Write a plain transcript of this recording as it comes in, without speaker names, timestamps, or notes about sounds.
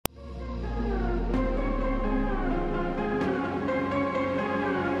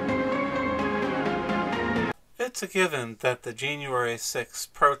It's a given that the January 6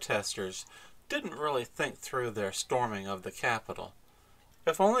 protesters didn't really think through their storming of the Capitol.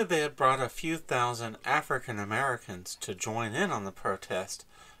 If only they had brought a few thousand African Americans to join in on the protest,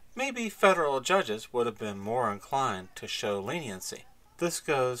 maybe federal judges would have been more inclined to show leniency. This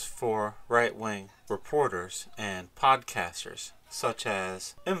goes for right-wing reporters and podcasters, such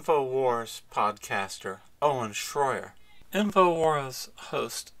as Infowars podcaster Owen Shroyer. Infowars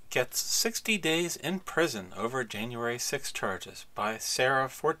host gets 60 days in prison over January 6 charges by Sarah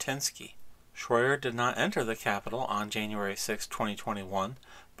Fortensky. Shroyer did not enter the Capitol on January 6, 2021,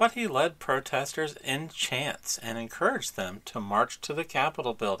 but he led protesters in chants and encouraged them to march to the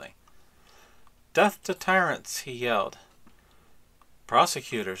Capitol building. "Death to tyrants," he yelled.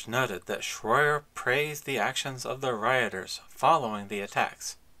 Prosecutors noted that Shroyer praised the actions of the rioters following the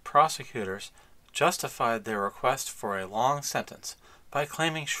attacks. Prosecutors justified their request for a long sentence by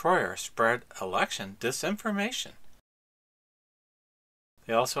claiming Shroyer spread election disinformation.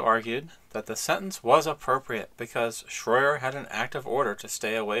 They also argued that the sentence was appropriate because Shroyer had an active order to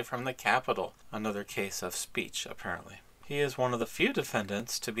stay away from the Capitol, another case of speech, apparently. He is one of the few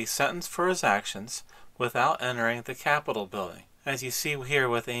defendants to be sentenced for his actions without entering the Capitol building. As you see here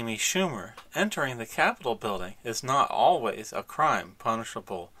with Amy Schumer, entering the Capitol building is not always a crime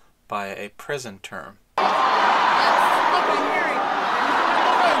punishable by a prison term.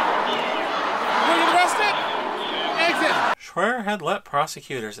 Shroyer had let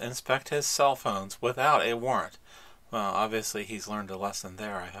prosecutors inspect his cell phones without a warrant. Well, obviously he's learned a lesson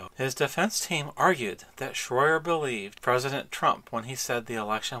there, I hope. His defense team argued that Shroyer believed President Trump when he said the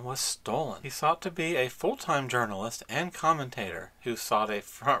election was stolen. He sought to be a full-time journalist and commentator who sought a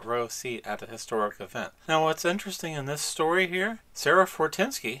front row seat at a historic event. Now, what's interesting in this story here, Sarah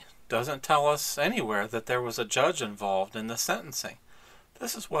Fortensky doesn't tell us anywhere that there was a judge involved in the sentencing.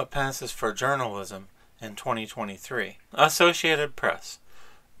 This is what passes for journalism in 2023. Associated Press.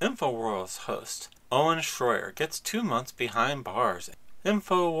 Infowars host Owen Shroyer gets 2 months behind bars.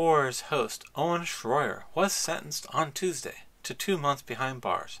 Infowars host Owen Shroyer was sentenced on Tuesday to 2 months behind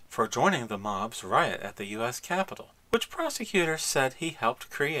bars for joining the mob's riot at the U.S. Capitol, which prosecutors said he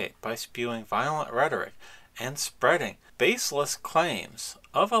helped create by spewing violent rhetoric and spreading baseless claims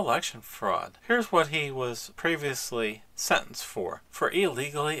of election fraud. Here's what he was previously sentenced for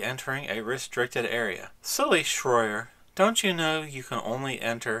illegally entering a restricted area. Silly Shroyer, don't you know you can only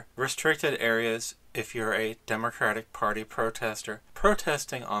enter restricted areas if you're a Democratic Party protester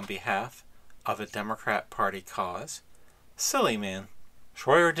protesting on behalf of a Democrat Party cause? Silly man.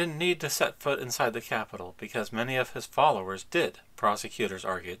 Shroyer didn't need to set foot inside the Capitol because many of his followers did, prosecutors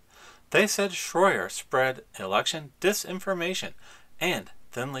argued. They said Shroyer spread election disinformation and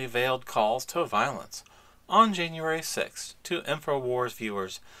thinly veiled calls to violence on January 6 to Infowars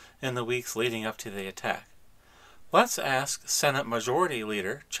viewers in the weeks leading up to the attack. Let's ask Senate Majority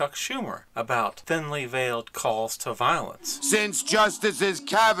Leader Chuck Schumer about thinly veiled calls to violence. Since Justices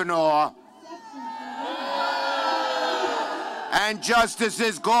Kavanaugh and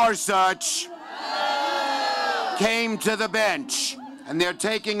Justices Gorsuch came to the bench, and they're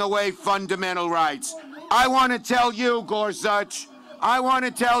taking away fundamental rights. I want to tell you, Gorsuch, I want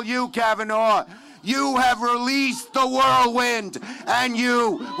to tell you, Kavanaugh, you have released the whirlwind, and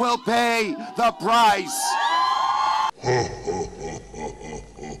you will pay the price.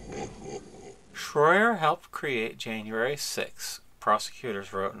 Shroyer helped create January 6,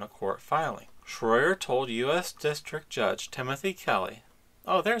 prosecutors wrote in a court filing. Shroyer told U.S. District Judge Timothy Kelly,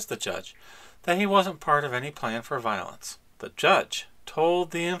 oh, there's the judge, that he wasn't part of any plan for violence. The judge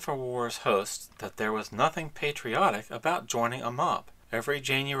told the Infowars host that there was nothing patriotic about joining a mob. Every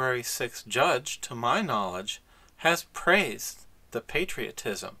January 6 judge, to my knowledge, has praised the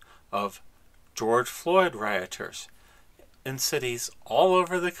patriotism of George Floyd rioters in cities all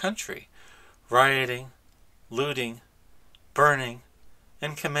over the country, rioting, looting, burning,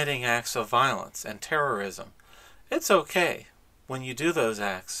 and committing acts of violence and terrorism. It's okay when you do those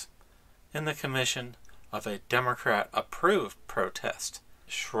acts in the commission of a Democrat-approved protest.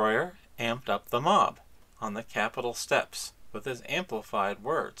 Shroyer amped up the mob on the Capitol steps with his amplified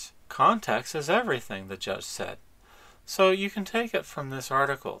words. Context is everything, the judge said. So you can take it from this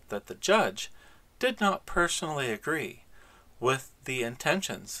article that the judge did not personally agree with the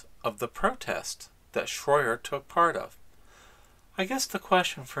intentions of the protest that Shroyer took part of. I guess the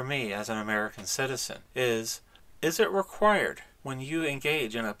question for me as an American citizen is it required when you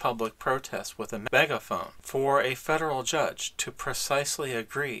engage in a public protest with a megaphone for a federal judge to precisely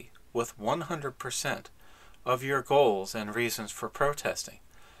agree with 100% of your goals and reasons for protesting?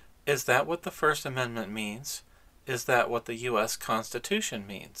 Is that what the First Amendment means? Is that what the U.S. Constitution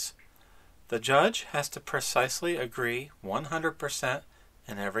means? The judge has to precisely agree 100%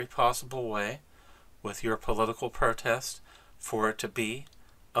 in every possible way with your political protest for it to be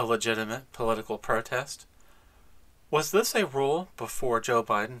a legitimate political protest. Was this a rule before Joe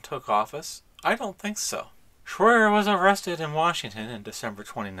Biden took office? I don't think so. Shroyer was arrested in Washington in December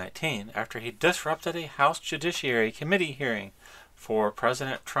 2019 after he disrupted a House Judiciary Committee hearing for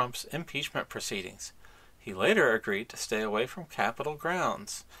President Trump's impeachment proceedings. He later agreed to stay away from Capitol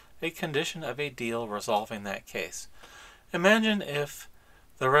grounds, a condition of a deal resolving that case. Imagine if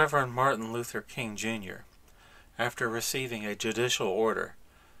the Reverend Martin Luther King Jr., after receiving a judicial order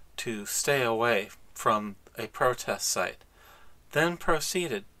to stay away from a protest site, then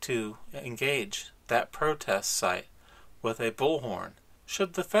proceeded to engage that protest site with a bullhorn.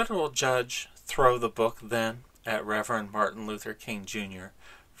 Should the federal judge throw the book then at Reverend Martin Luther King Jr.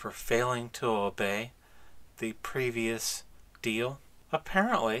 for failing to obey the previous deal?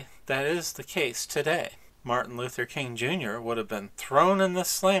 Apparently, that is the case today. Martin Luther King Jr. would have been thrown in the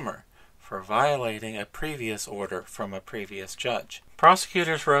slammer for violating a previous order from a previous judge.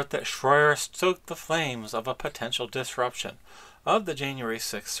 Prosecutors wrote that Shroyer stoked the flames of a potential disruption of the January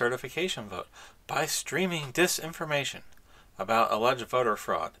 6th certification vote by streaming disinformation about alleged voter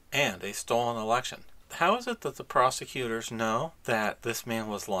fraud and a stolen election. How is it that the prosecutors know that this man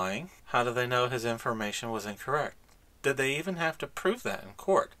was lying? How do they know his information was incorrect? Did they even have to prove that in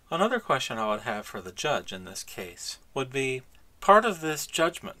court? Another question I would have for the judge in this case would be, part of this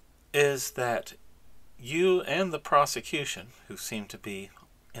judgment is that you and the prosecution, who seem to be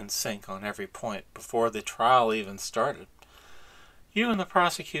in sync on every point before the trial even started, you and the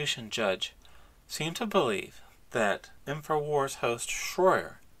prosecution judge seem to believe that Infowars host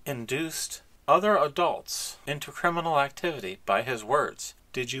Shroyer induced other adults into criminal activity by his words.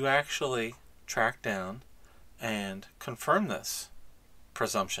 Did you actually track down and confirm this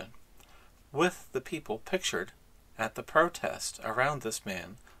presumption with the people pictured at the protest around this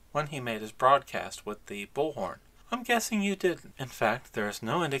man when he made his broadcast with the bullhorn? I'm guessing you didn't. In fact, there is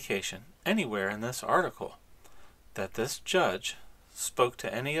no indication anywhere in this article that this judge spoke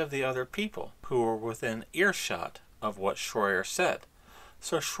to any of the other people who were within earshot of what Shroyer said.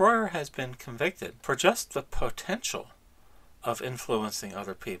 So Shroyer has been convicted for just the potential of influencing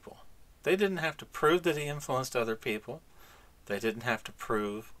other people. They didn't have to prove that he influenced other people. They didn't have to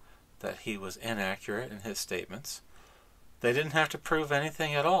prove that he was inaccurate in his statements. They didn't have to prove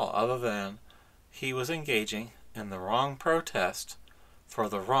anything at all other than he was engaging in the wrong protest for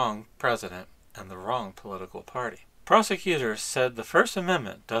the wrong president and the wrong political party. Prosecutors said the First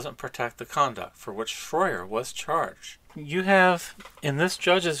Amendment doesn't protect the conduct for which Shroyer was charged. You have, in this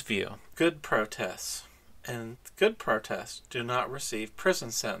judge's view, good protests, and good protests do not receive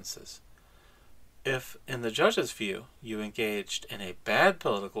prison sentences. If, in the judge's view, you engaged in a bad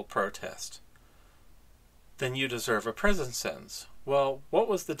political protest, then you deserve a prison sentence. Well, what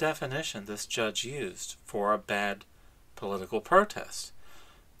was the definition this judge used for a bad political protest?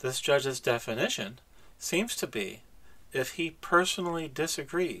 This judge's definition seems to be if he personally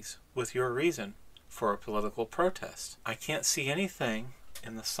disagrees with your reason for a political protest. I can't see anything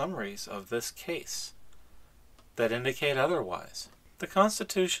in the summaries of this case that indicate otherwise. The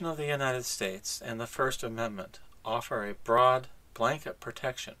Constitution of the United States and the First Amendment offer a broad blanket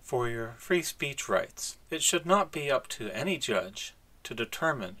protection for your free speech rights. It should not be up to any judge to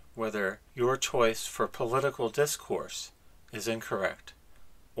determine whether your choice for political discourse is incorrect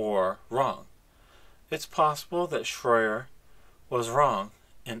or wrong. It's possible that Shroyer was wrong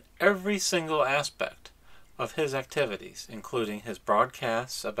in every single aspect of his activities, including his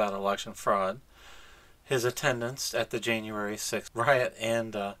broadcasts about election fraud, his attendance at the January 6th riot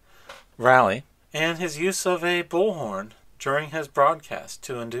and rally, and his use of a bullhorn during his broadcast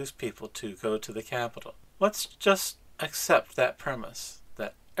to induce people to go to the Capitol. Let's just accept that premise,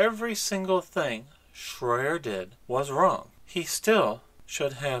 that every single thing Shroyer did was wrong. He still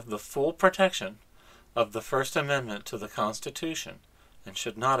should have the full protection of the First Amendment to the Constitution and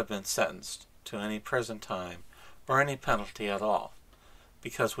should not have been sentenced to any prison time or any penalty at all,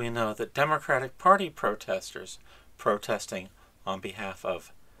 because we know that Democratic Party protesters protesting on behalf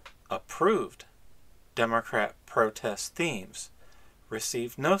of approved Democrat protest themes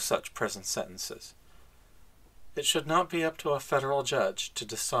received no such prison sentences. It should not be up to a federal judge to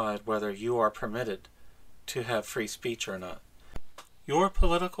decide whether you are permitted to have free speech or not. Your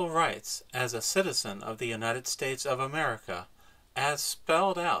political rights as a citizen of the United States of America, as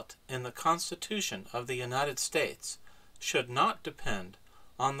spelled out in the Constitution of the United States, should not depend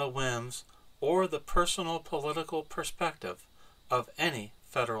on the whims or the personal political perspective of any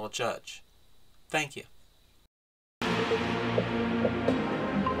federal judge. Thank you.